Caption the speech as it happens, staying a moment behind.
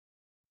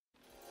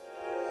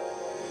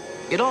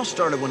It all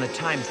started when a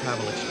time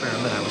travel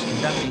experiment I was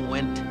conducting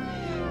went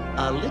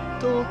a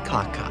little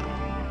caca.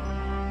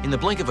 In the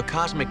blink of a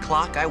cosmic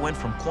clock, I went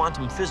from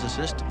quantum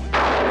physicist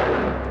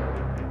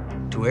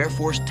to Air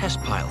Force test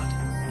pilot,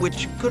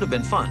 which could have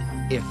been fun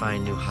if I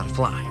knew how to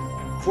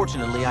fly.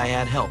 Fortunately, I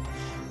had help.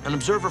 An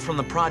observer from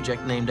the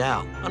project named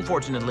Al.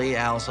 Unfortunately,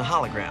 Al's a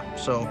hologram,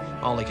 so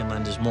all he can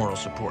lend is moral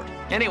support.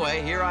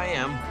 Anyway, here I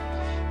am,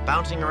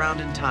 bouncing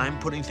around in time,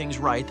 putting things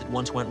right that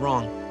once went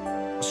wrong.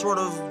 A sort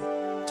of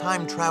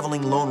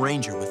time-traveling Lone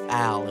Ranger with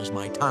Al as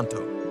my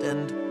Tonto.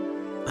 And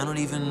I don't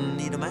even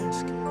need a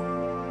mask.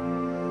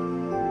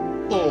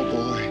 Oh,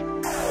 boy.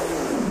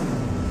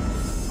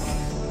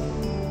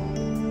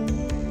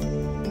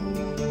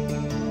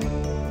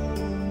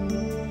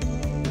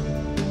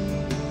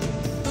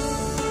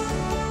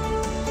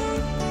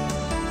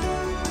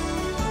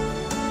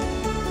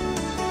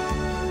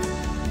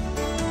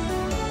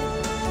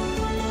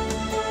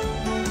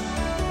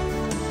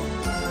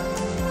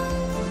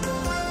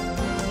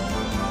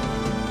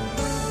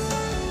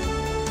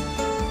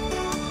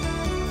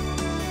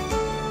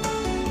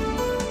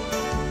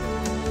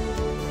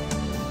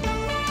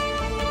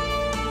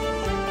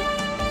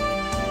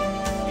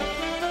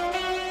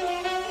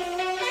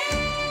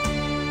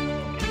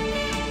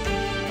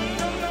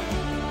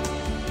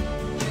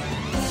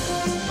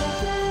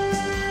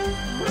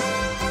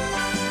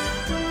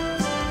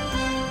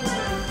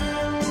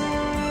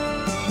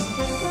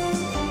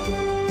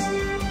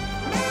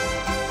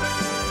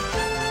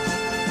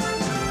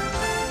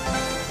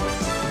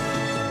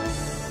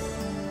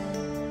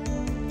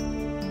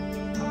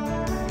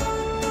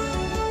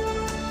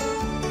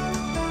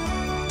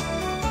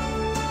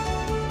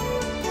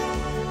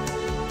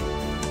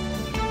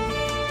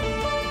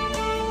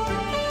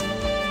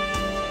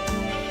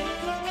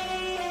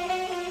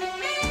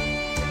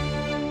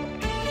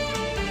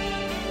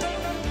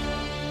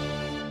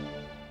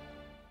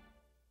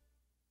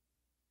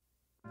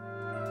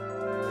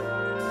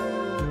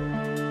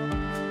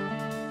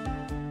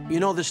 You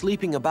know, this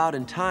leaping about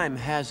in time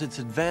has its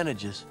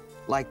advantages,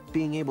 like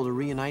being able to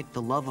reunite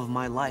the love of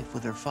my life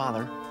with her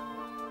father.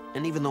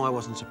 And even though I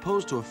wasn't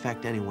supposed to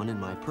affect anyone in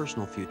my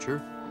personal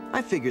future,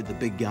 I figured the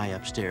big guy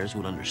upstairs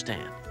would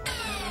understand.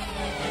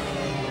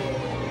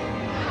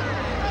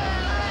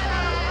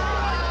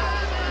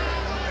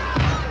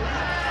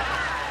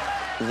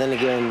 Then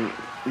again,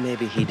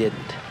 maybe he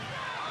didn't.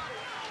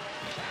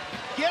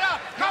 Get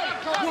up! Come on,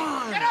 Cody!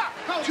 One, Get up!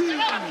 Cody, two,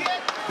 get up,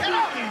 kid! Get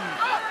up!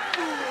 Up!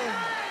 Cody!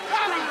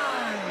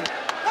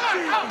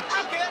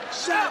 Up, kid!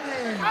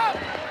 7, Up!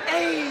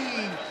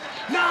 8,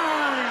 9.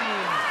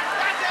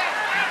 That's it!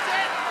 That's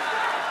it!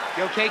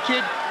 You okay,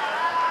 kid?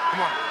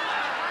 Come on.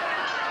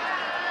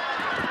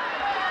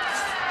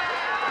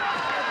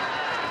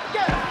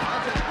 Get up!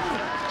 That's it!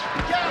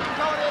 Get up,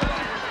 Cody!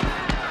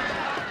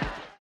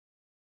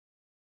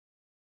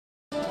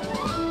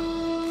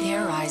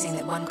 Theorizing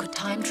that one could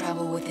time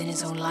travel within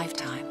his own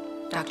lifetime,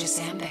 Dr.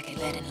 Sam Beckett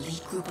led an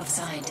elite group of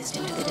scientists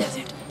into the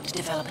desert to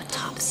develop a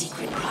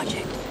top-secret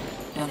project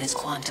known as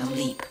Quantum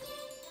Leap.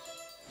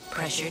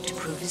 Pressured to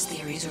prove his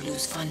theories or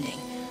lose funding,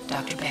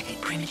 Dr. Beckett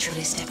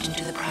prematurely stepped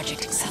into the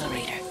project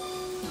accelerator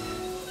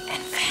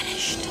and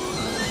vanished.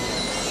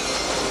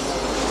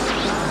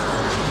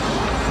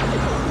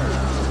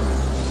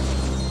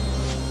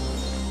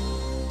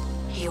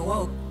 He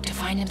awoke to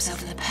find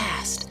himself in the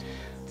past,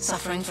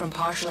 suffering from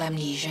partial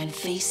amnesia and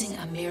facing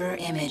a mirror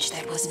image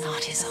that was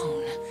not his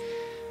own.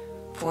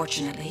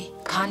 Fortunately,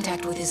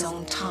 contact with his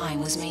own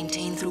time was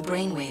maintained through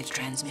brainwave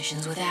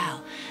transmissions with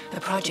Al, the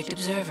project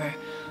observer,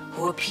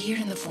 who appeared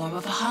in the form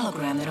of a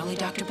hologram that only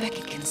Dr.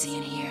 Beckett can see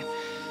and hear.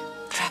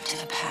 Trapped in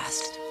the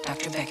past,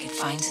 Dr. Beckett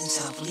finds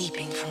himself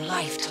leaping from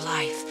life to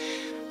life,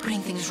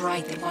 putting things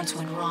right that once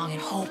went wrong and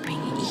hoping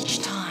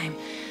each time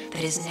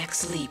that his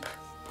next leap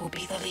will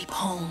be the leap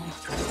home.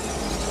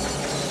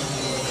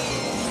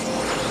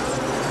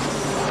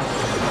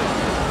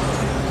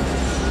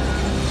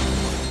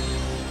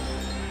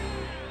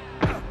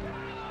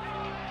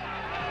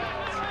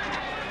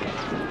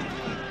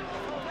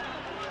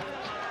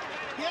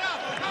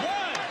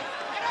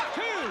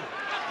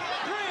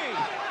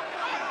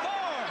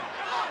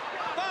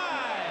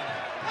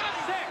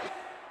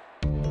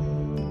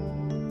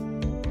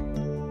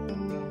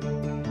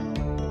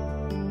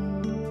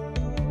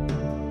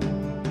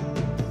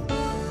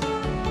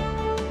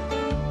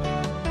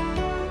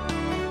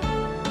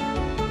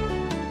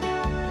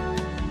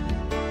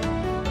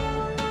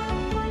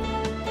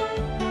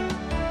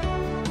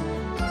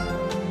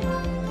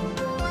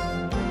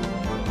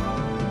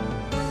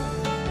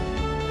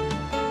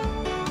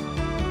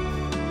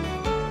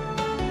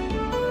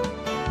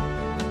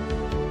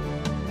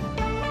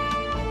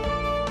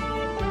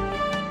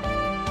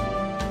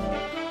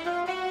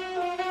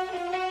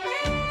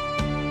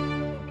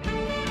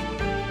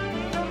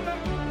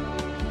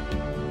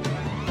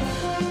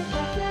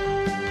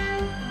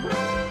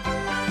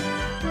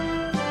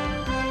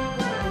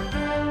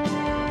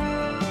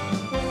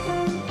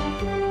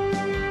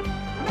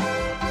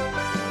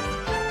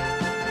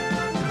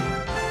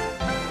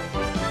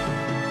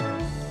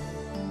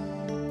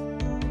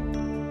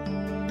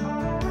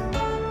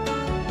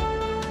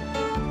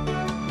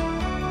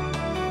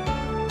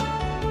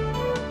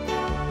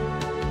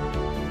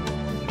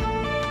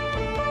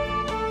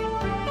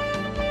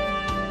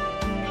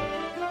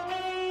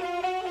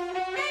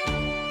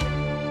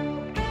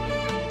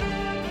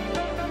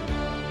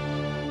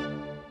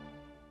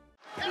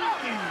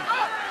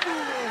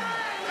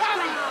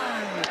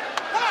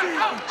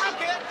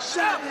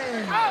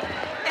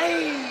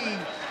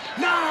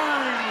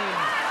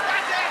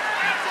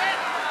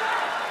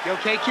 You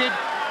okay, kid?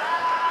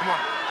 Come on.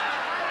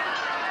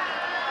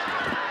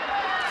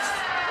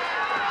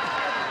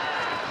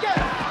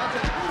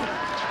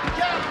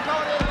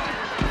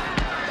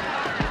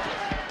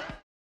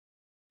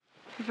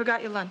 You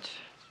forgot your lunch.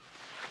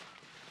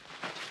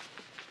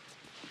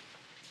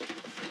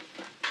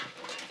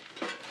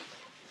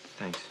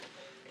 Thanks.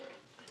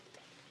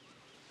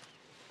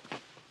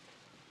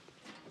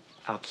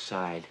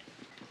 Outside.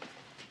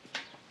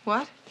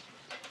 What?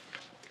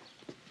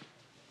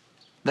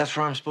 That's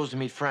where I'm supposed to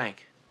meet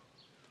Frank.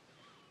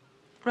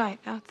 Right,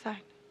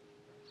 outside.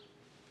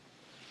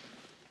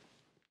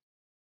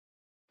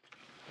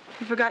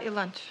 You forgot your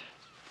lunch.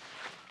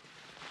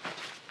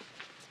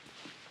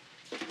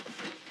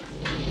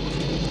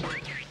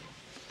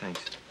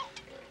 Thanks.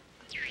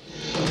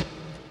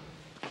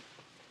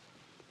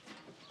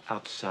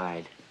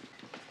 Outside.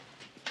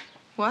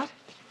 What?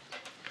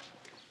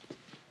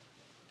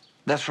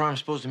 That's where I'm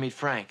supposed to meet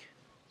Frank.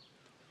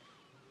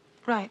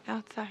 Right,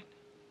 outside.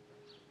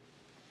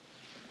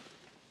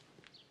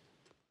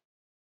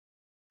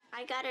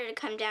 I got her to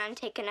come down and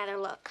take another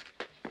look.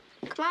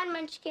 Come on,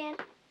 Munchkin.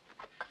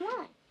 Come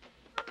on.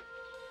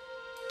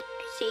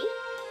 See?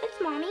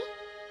 It's Mommy.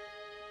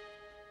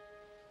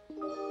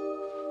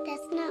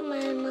 That's not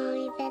my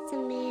mommy, that's a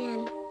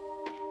man.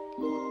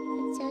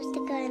 It's supposed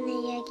to go in the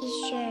Yucky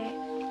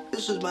shirt.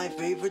 This is my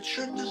favorite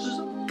shirt. This is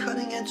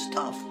cutting-edge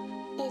stuff.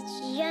 It's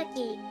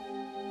Yucky.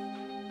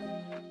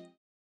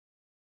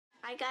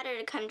 I got her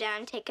to come down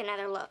and take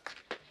another look.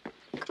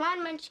 Come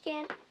on,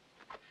 Munchkin.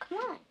 Come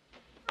on.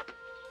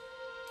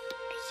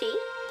 See?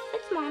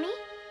 It's Mommy.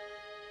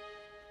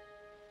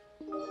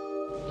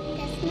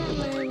 That's not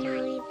my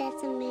mommy,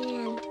 that's a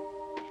man.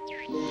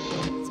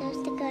 It's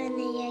supposed to go in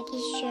the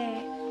Yucky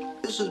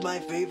shirt. This is my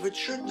favorite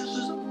shirt. This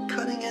is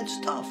cutting-edge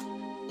stuff.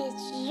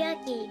 It's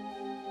Yucky.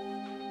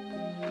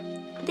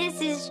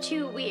 This is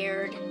too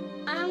weird.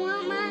 I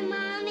want my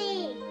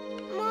mommy.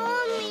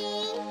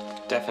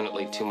 Mommy.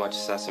 Definitely too much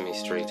Sesame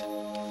Street.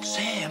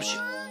 Sam,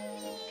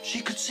 she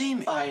could see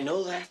me. I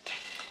know that.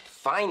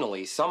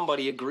 Finally,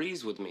 somebody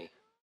agrees with me.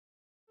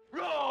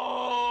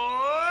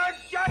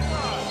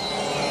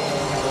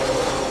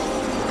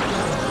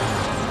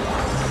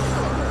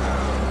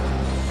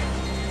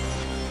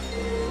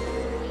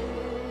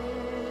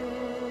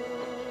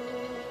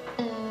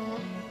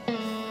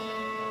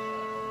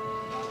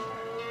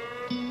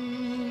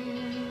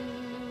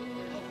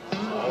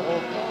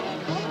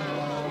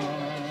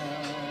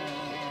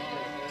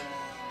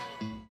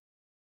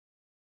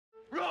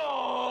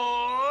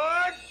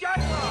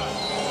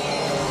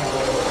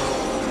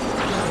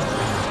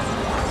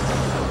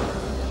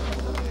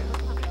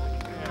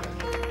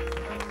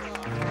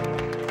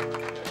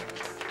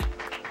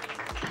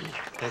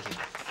 Thank you.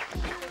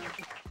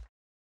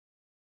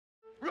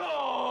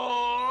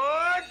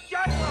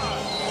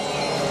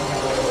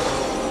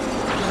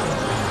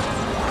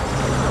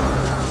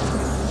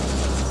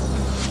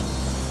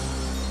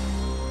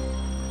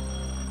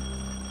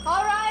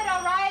 All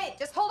right.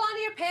 Just hold on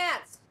to your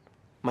pants.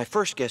 My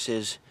first guess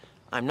is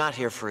I'm not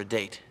here for a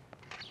date.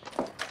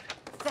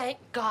 Thank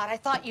God. I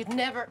thought you'd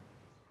never...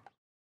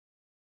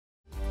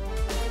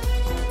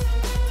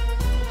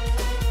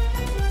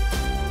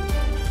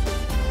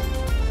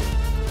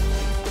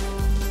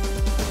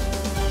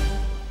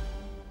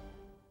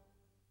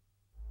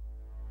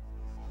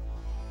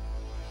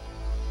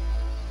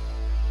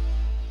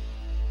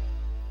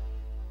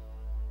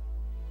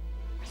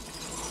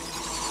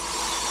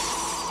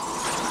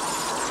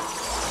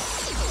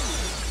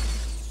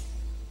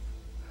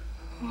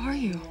 Who are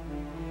you?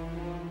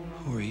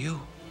 Who are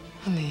you?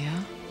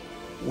 Leah.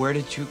 Where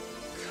did you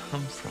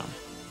come from?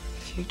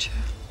 Future.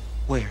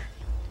 Where?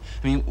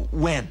 I mean,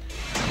 when?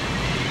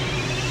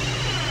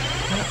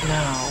 Not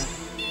now.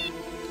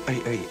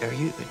 Are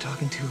you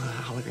talking to a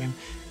hologram?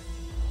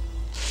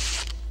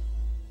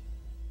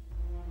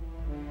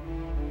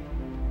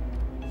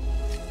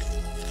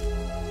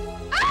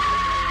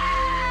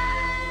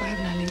 Why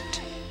haven't I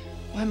leaped?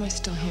 Why am I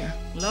still here?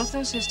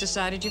 Lothos has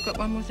decided you've got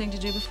one more thing to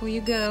do before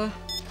you go.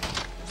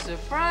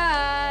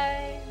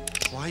 Surprise!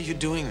 Why are you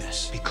doing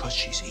this? Because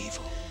she's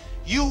evil.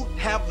 You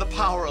have the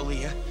power,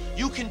 Aaliyah.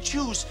 You can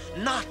choose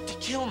not to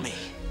kill me.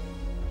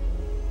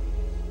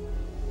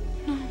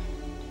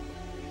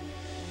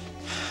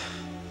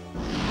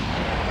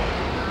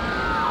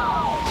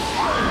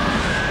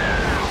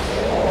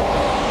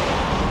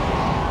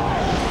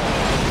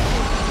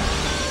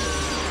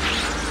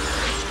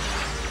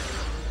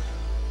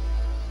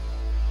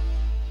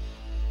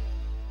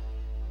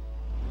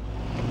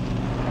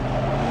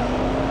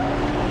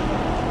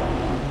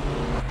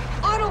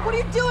 What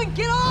are you doing?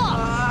 Get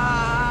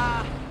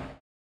off!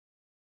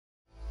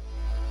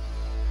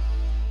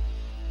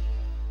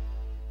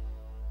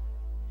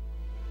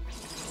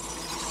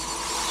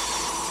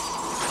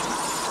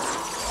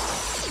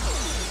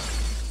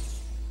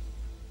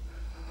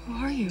 Who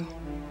are you?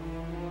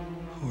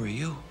 Who are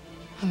you?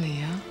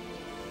 Leah.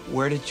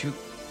 Where did you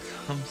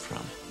come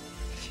from?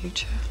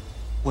 Future.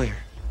 Where?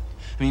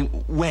 I mean,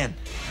 when?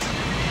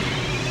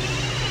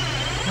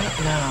 Not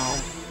now.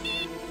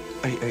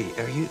 Are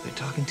you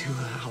talking to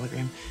a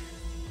hologram?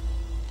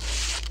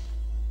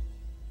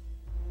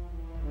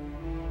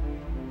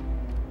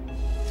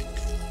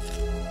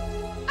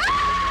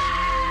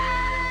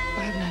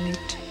 Why haven't I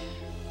leaped?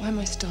 Why am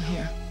I still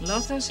here?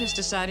 Lothos has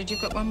decided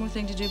you've got one more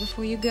thing to do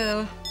before you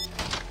go.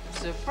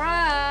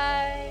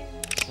 Surprise!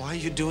 Why are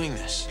you doing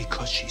this?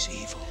 Because she's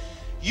evil.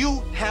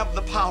 You have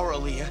the power,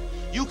 Aaliyah.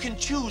 You can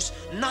choose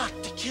not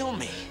to kill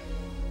me.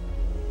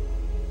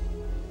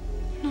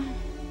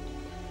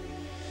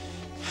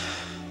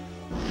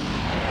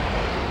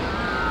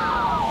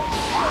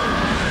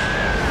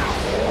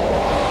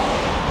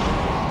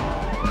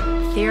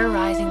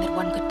 Theorizing that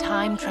one could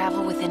time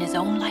travel within his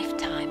own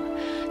lifetime,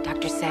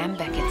 Dr. Sam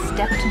Beckett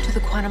stepped into the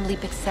quantum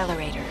leap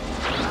accelerator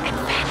and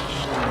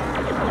vanished.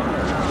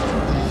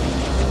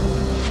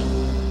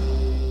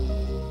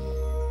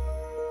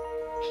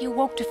 He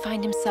awoke to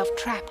find himself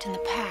trapped in the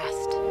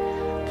past,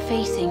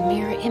 facing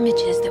mirror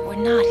images that were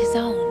not his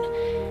own,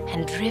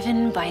 and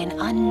driven by an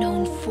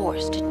unknown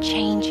force to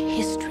change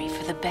history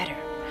for the better.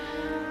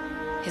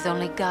 His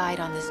only guide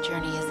on this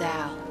journey is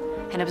Al,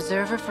 an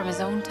observer from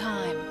his own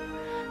time,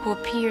 who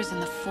appears in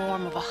the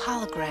form of a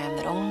hologram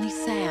that only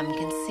Sam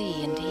can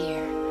see and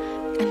hear.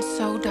 And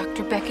so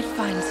Dr. Beckett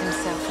finds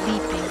himself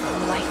leaping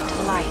from life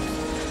to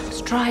life,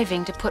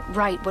 striving to put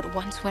right what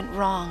once went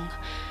wrong,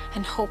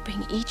 and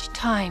hoping each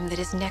time that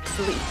his next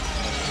leap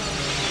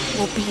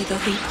will be the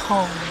leap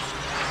home.